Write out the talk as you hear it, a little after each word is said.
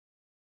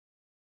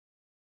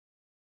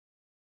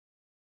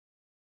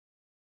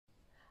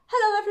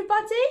Hello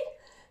everybody!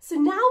 So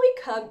now we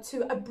come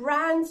to a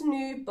brand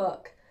new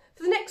book.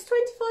 For the next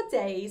 24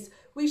 days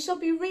we shall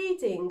be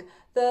reading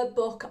the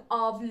book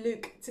of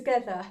Luke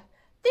together.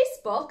 This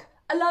book,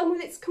 along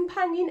with its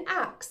companion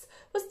Acts,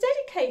 was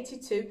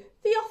dedicated to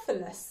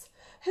Theophilus,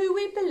 who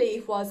we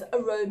believe was a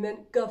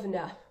Roman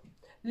governor.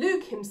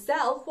 Luke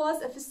himself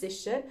was a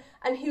physician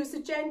and he was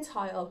a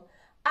Gentile,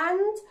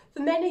 and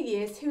for many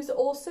years he was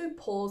also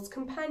Paul's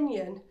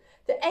companion.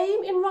 The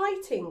aim in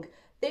writing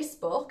this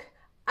book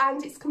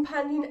and its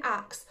companion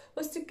Acts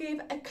was to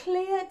give a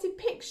clear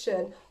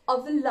depiction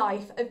of the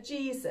life of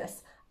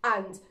Jesus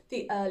and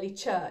the early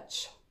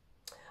church.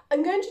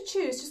 I'm going to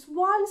choose just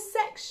one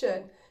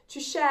section to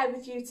share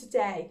with you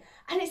today,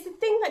 and it's the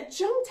thing that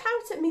jumped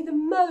out at me the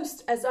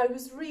most as I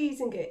was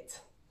reading it,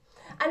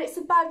 and it's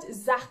about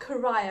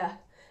Zachariah.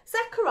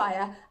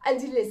 Zachariah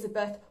and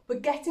Elizabeth were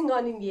getting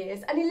on in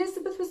years, and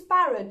Elizabeth was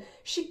barren.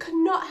 She could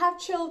not have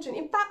children.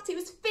 In fact, it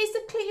was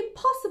physically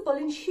impossible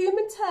in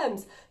human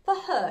terms for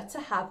her to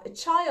have a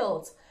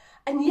child.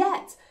 And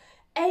yet,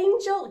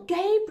 Angel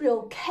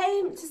Gabriel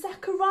came to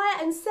Zachariah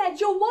and said,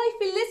 "Your wife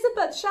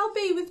Elizabeth shall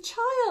be with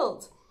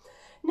child."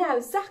 Now,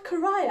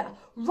 Zachariah,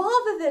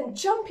 rather than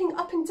jumping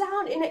up and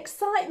down in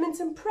excitement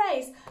and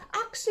praise,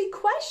 actually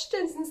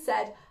questions and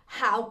said,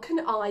 "How can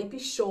I be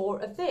sure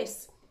of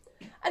this?"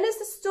 And as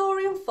the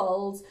story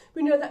unfolds,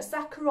 we know that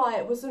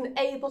Zachariah was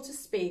unable to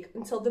speak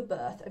until the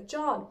birth of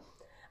John.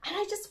 And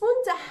I just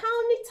wonder,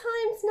 how many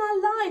times in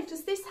our life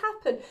does this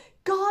happen?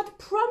 God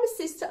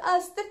promises to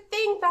us the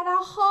thing that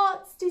our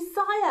hearts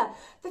desire,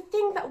 the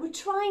thing that we're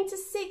trying to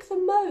seek the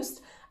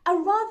most.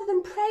 And rather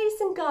than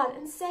praising God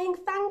and saying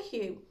thank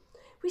you,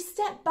 we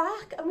step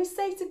back and we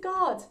say to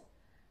God,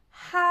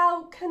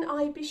 "How can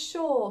I be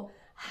sure?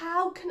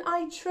 How can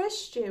I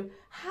trust you?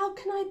 How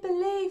can I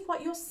believe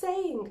what you're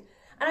saying?"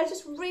 And I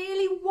just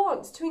really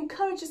want to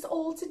encourage us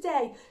all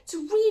today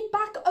to read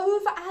back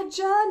over our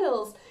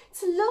journals,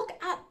 to look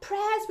at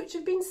prayers which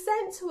have been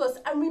sent to us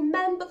and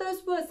remember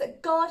those words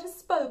that God has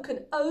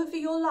spoken over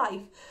your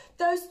life,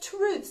 those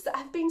truths that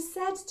have been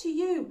said to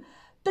you.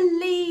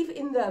 Believe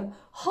in them,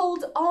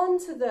 hold on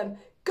to them.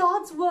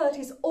 God's word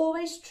is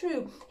always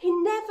true. He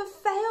never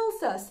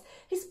fails us.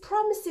 His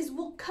promises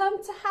will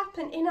come to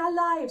happen in our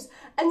lives.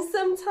 And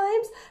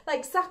sometimes,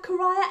 like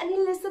Zachariah and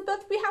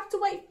Elizabeth, we have to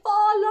wait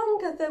far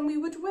longer than we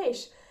would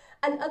wish.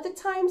 And other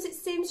times it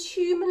seems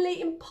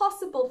humanly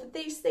impossible for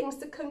these things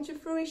to come to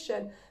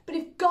fruition. But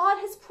if God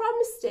has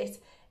promised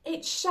it,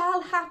 it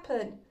shall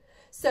happen.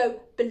 So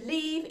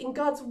believe in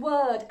God's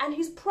word and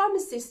his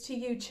promises to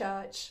you,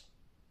 church.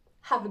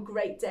 Have a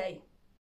great day.